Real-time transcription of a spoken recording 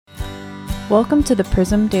Welcome to the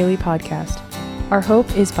Prism Daily Podcast. Our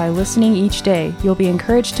hope is by listening each day, you'll be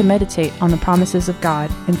encouraged to meditate on the promises of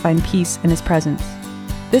God and find peace in His presence.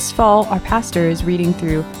 This fall, our pastor is reading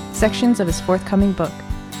through sections of his forthcoming book,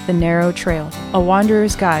 The Narrow Trail, A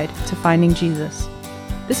Wanderer's Guide to Finding Jesus.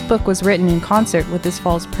 This book was written in concert with this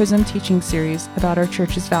fall's Prism teaching series about our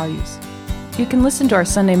church's values. You can listen to our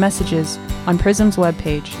Sunday messages on Prism's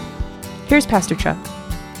webpage. Here's Pastor Chuck.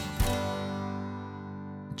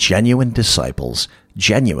 Genuine disciples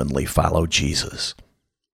genuinely follow Jesus.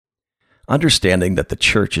 Understanding that the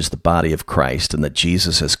church is the body of Christ and that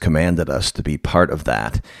Jesus has commanded us to be part of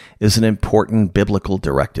that is an important biblical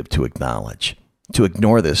directive to acknowledge. To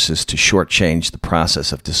ignore this is to shortchange the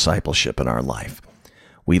process of discipleship in our life.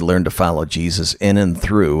 We learn to follow Jesus in and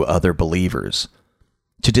through other believers.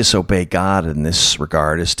 To disobey God in this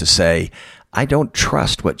regard is to say, I don't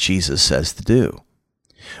trust what Jesus says to do.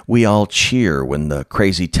 We all cheer when the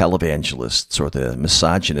crazy televangelists or the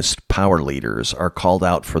misogynist power leaders are called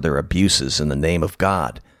out for their abuses in the name of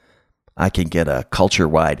God. I can get a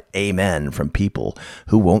culture-wide amen from people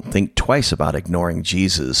who won't think twice about ignoring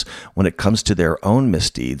Jesus when it comes to their own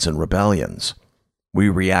misdeeds and rebellions. We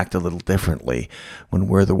react a little differently when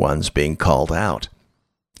we're the ones being called out.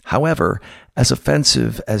 However, as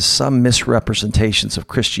offensive as some misrepresentations of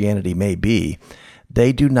Christianity may be,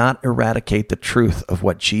 they do not eradicate the truth of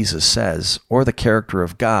what Jesus says or the character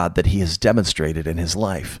of God that He has demonstrated in His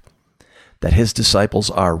life. That His disciples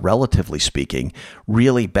are, relatively speaking,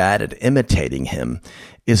 really bad at imitating Him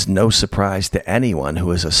is no surprise to anyone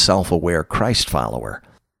who is a self-aware Christ follower.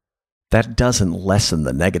 That doesn't lessen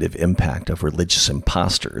the negative impact of religious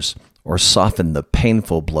imposters or soften the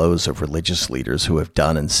painful blows of religious leaders who have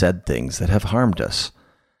done and said things that have harmed us.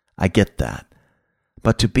 I get that.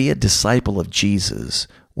 But to be a disciple of Jesus,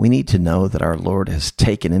 we need to know that our Lord has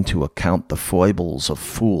taken into account the foibles of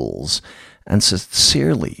fools and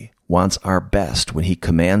sincerely wants our best when He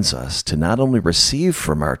commands us to not only receive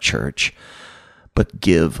from our church, but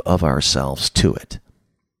give of ourselves to it.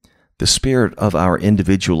 The spirit of our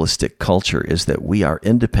individualistic culture is that we are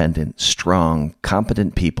independent, strong,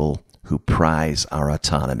 competent people who prize our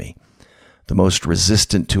autonomy. The most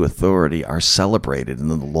resistant to authority are celebrated in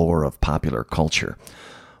the lore of popular culture.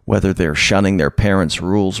 Whether they're shunning their parents'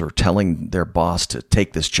 rules or telling their boss to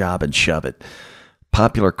take this job and shove it,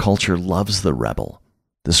 popular culture loves the rebel.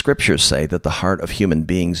 The scriptures say that the heart of human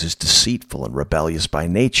beings is deceitful and rebellious by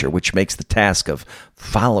nature, which makes the task of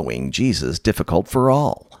following Jesus difficult for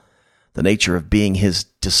all. The nature of being His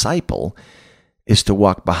disciple is to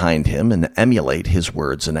walk behind Him and emulate His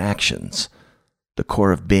words and actions. The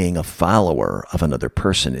core of being a follower of another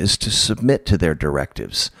person is to submit to their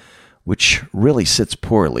directives, which really sits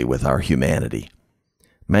poorly with our humanity.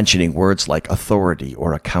 Mentioning words like authority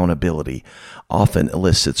or accountability often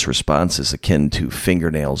elicits responses akin to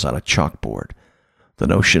fingernails on a chalkboard. The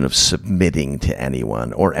notion of submitting to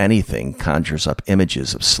anyone or anything conjures up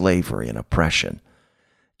images of slavery and oppression.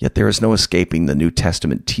 Yet there is no escaping the New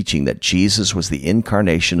Testament teaching that Jesus was the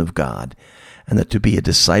incarnation of God, and that to be a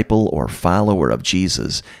disciple or follower of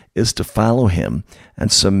Jesus is to follow Him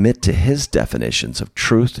and submit to His definitions of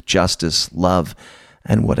truth, justice, love,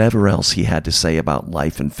 and whatever else He had to say about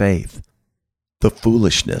life and faith. The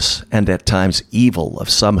foolishness and at times evil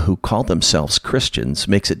of some who call themselves Christians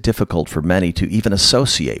makes it difficult for many to even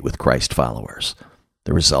associate with Christ followers.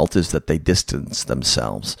 The result is that they distance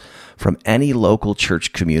themselves from any local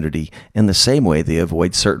church community in the same way they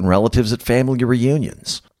avoid certain relatives at family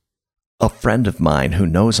reunions. A friend of mine who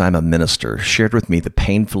knows I'm a minister shared with me the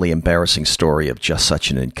painfully embarrassing story of just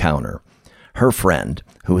such an encounter. Her friend,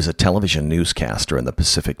 who is a television newscaster in the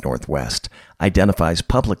Pacific Northwest, identifies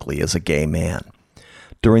publicly as a gay man.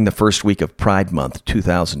 During the first week of Pride Month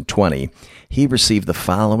 2020, he received the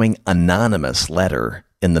following anonymous letter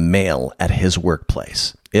in the mail at his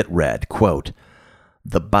workplace. It read, quote,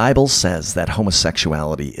 "The Bible says that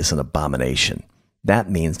homosexuality is an abomination.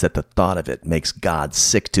 That means that the thought of it makes God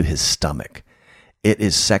sick to His stomach. It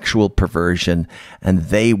is sexual perversion, and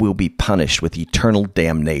they will be punished with eternal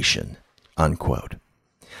damnation." Unquote.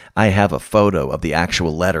 I have a photo of the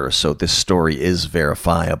actual letter, so this story is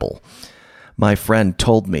verifiable. My friend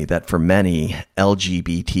told me that for many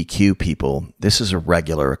LGBTQ people, this is a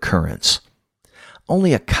regular occurrence.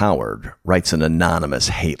 Only a coward writes an anonymous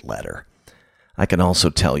hate letter. I can also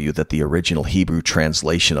tell you that the original Hebrew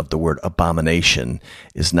translation of the word abomination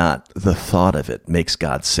is not "the thought of it makes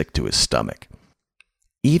God sick to His stomach."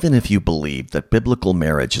 Even if you believe that biblical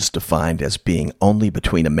marriage is defined as being only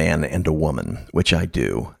between a man and a woman, which I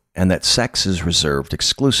do, and that sex is reserved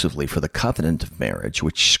exclusively for the covenant of marriage,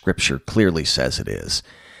 which Scripture clearly says it is,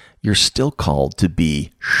 you're still called to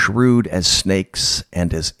be shrewd as snakes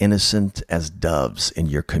and as innocent as doves in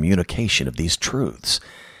your communication of these truths.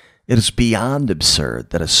 It is beyond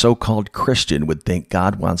absurd that a so-called Christian would think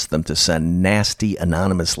God wants them to send nasty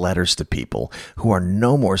anonymous letters to people who are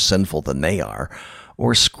no more sinful than they are,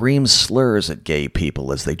 or scream slurs at gay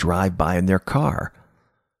people as they drive by in their car.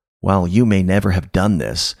 While you may never have done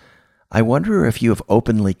this, I wonder if you have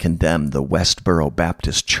openly condemned the Westboro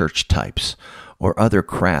Baptist Church types or other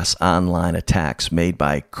crass online attacks made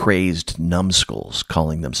by crazed numbskulls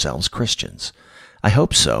calling themselves Christians. I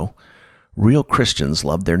hope so. Real Christians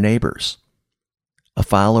love their neighbors. A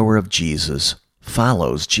follower of Jesus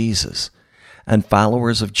follows Jesus, and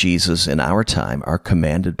followers of Jesus in our time are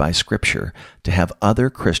commanded by Scripture to have other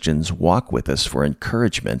Christians walk with us for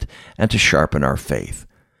encouragement and to sharpen our faith.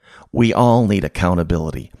 We all need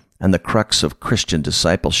accountability, and the crux of Christian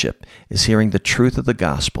discipleship is hearing the truth of the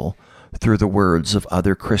gospel through the words of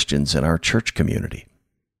other Christians in our church community.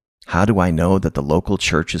 How do I know that the local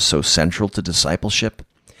church is so central to discipleship?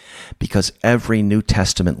 Because every New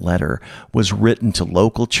Testament letter was written to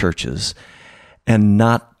local churches and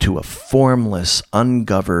not to a formless,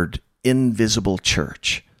 ungoverned, invisible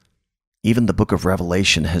church. Even the book of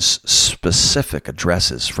Revelation has specific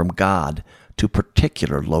addresses from God to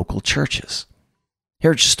particular local churches.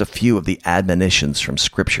 Here are just a few of the admonitions from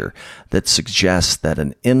Scripture that suggest that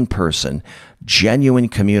an in-person, genuine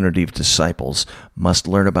community of disciples must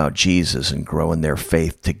learn about Jesus and grow in their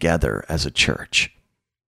faith together as a church.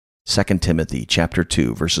 2 Timothy chapter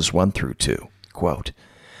 2, verses 1 through 2, quote,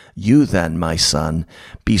 "You then, my son,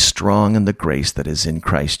 be strong in the grace that is in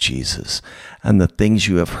Christ Jesus, and the things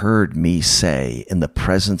you have heard me say in the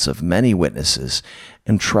presence of many witnesses,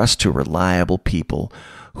 entrust to reliable people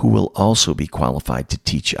who will also be qualified to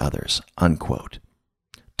teach others," unquote.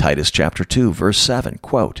 Titus chapter 2, verse 7,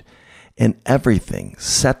 quote, "In everything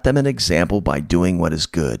set them an example by doing what is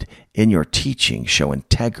good. In your teaching show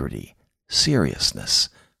integrity, seriousness,"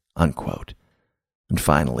 unquote. And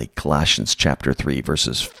finally, Colossians chapter 3,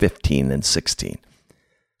 verses 15 and 16,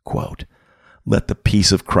 quote, "Let the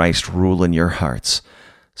peace of Christ rule in your hearts.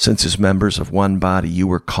 Since as members of one body you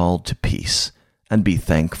were called to peace, and be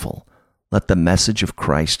thankful. Let the message of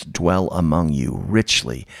Christ dwell among you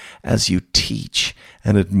richly as you teach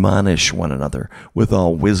and admonish one another with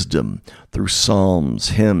all wisdom through psalms,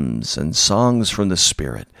 hymns, and songs from the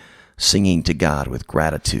Spirit, singing to God with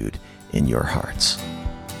gratitude in your hearts."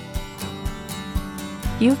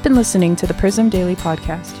 You've been listening to the Prism Daily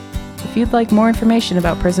Podcast. If you'd like more information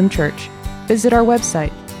about Prism Church, visit our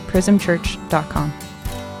website, prismchurch.com.